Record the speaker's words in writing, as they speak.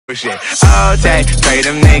Shit. Oh, take, pray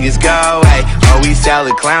them niggas go away. Oh, we sell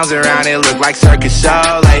the clowns around it, look like circus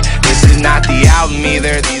show. Like, this is not the album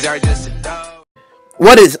either, these are just a dope.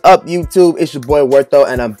 What is up, YouTube? It's your boy Wertho,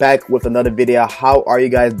 and I'm back with another video. How are you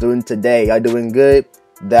guys doing today? Y'all doing good?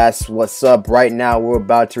 That's what's up. Right now, we're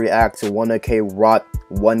about to react to Wonder OK Rock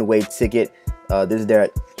One-Way Ticket. This is their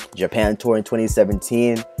Japan tour in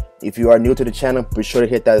 2017. If you are new to the channel, be sure to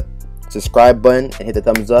hit that subscribe button and hit the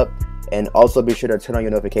thumbs up. And also be sure to turn on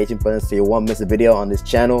your notification button so you won't miss a video on this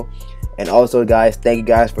channel. And also, guys, thank you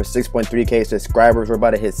guys for 6.3k subscribers. We're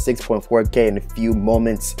about to hit 6.4k in a few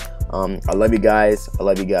moments. I love you guys. I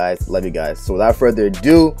love you guys. Love you guys. So without further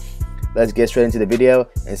ado, let's get straight into the video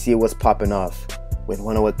and see what's popping off with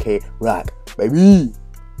Wonder OK Rock, baby.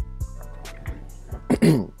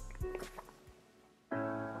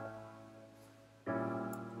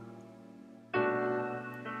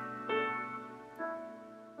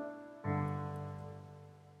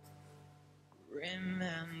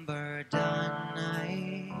 Remember the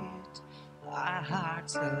night I had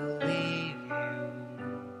to leave you.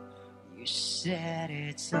 You said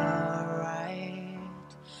it's alright,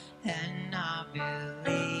 and I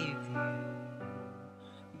believe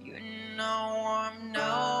you. You know I'm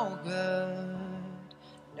no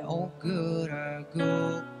good at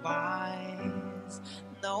goodbyes,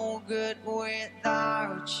 no good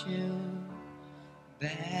without you.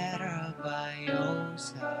 Better by your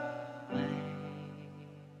side.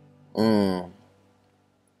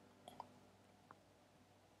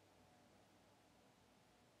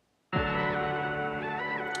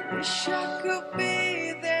 Wish I could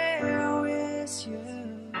be there with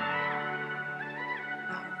you.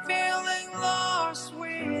 I'm feeling lost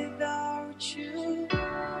without you.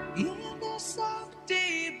 In this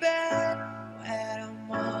empty bed where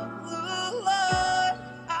I'm all alone.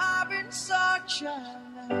 I've been such a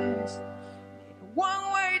mess.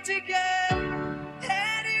 One way to get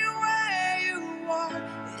anywhere you are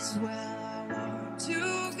is where I want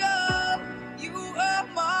to go. You are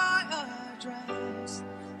my address.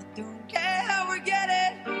 I don't care how we get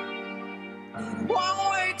it. Need one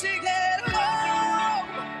way to get home.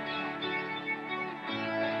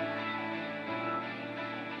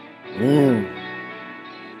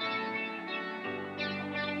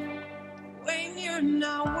 When you're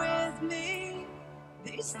not with me,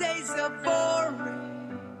 these days are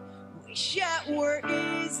boring. Wish it were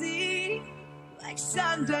easy, like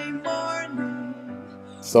Sunday morning.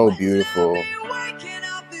 So beautiful. Waking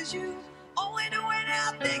up is you, only doing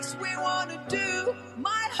out things we wanna do.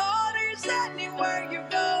 My heart is anywhere you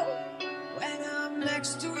go. When I'm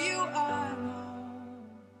next to you, I know.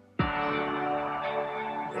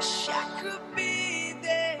 Wish I could be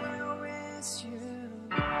there with you.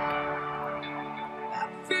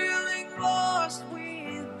 I'm feeling lost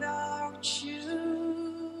without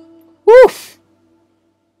you. Woof!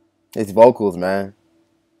 It's vocals, man.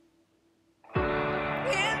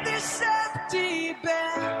 In this empty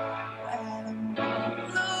bed, when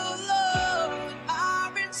I'm all alone,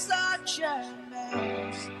 I'm in such a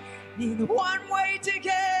mess. Need one way to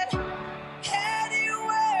get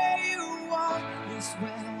anywhere you want. Is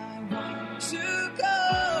where I want to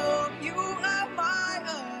go. You are my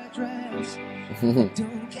address.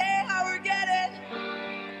 Don't care how we get it.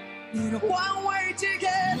 Need one way to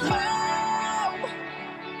get home.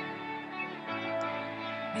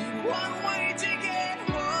 Need one way to get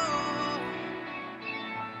home.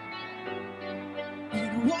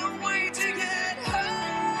 Need one way to get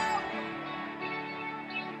home.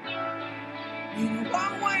 Need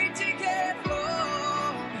one way to get home.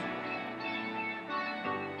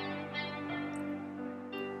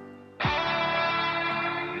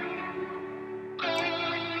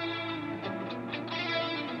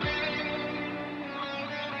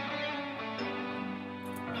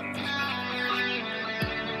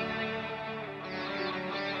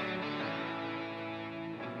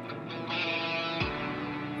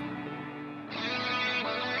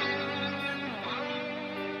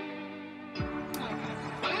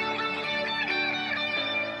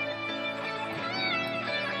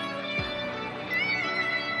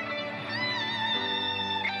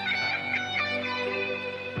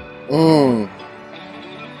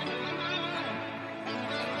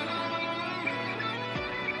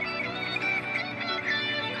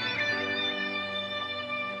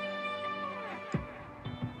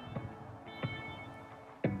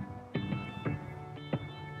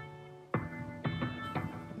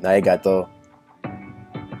 Arigato.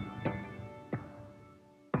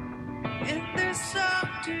 In this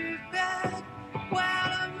empty bed, when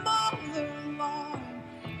I'm all alone,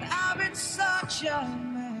 I've been such a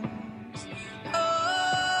mess.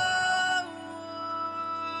 Oh,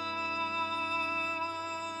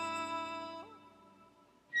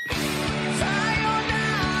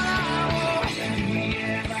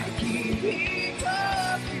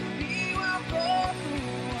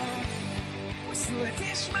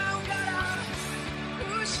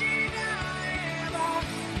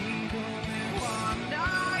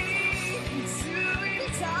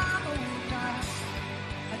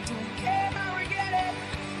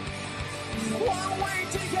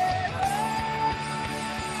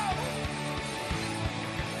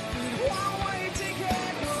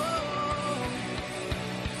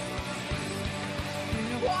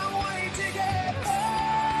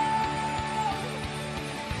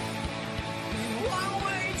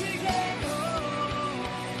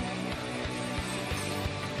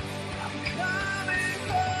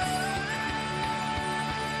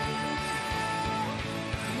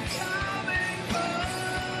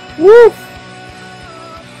 Woo!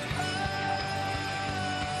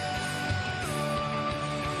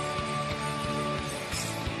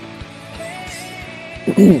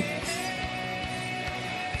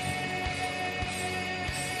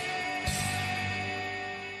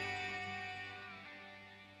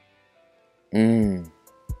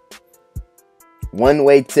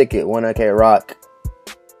 One-way ticket, 100K Rock.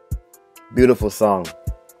 Beautiful song.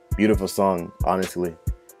 Beautiful song, honestly.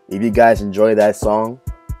 If you guys enjoy that song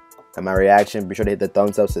and my reaction, be sure to hit the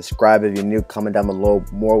thumbs up, subscribe if you're new, comment down below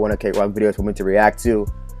more 100K Rock videos for me to react to.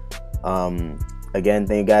 Again,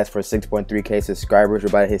 thank you guys for 6.3K subscribers. We're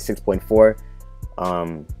about to hit 6.4.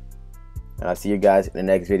 And I'll see you guys in the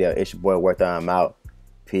next video. It's your boy Wertho. I'm out.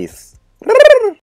 Peace.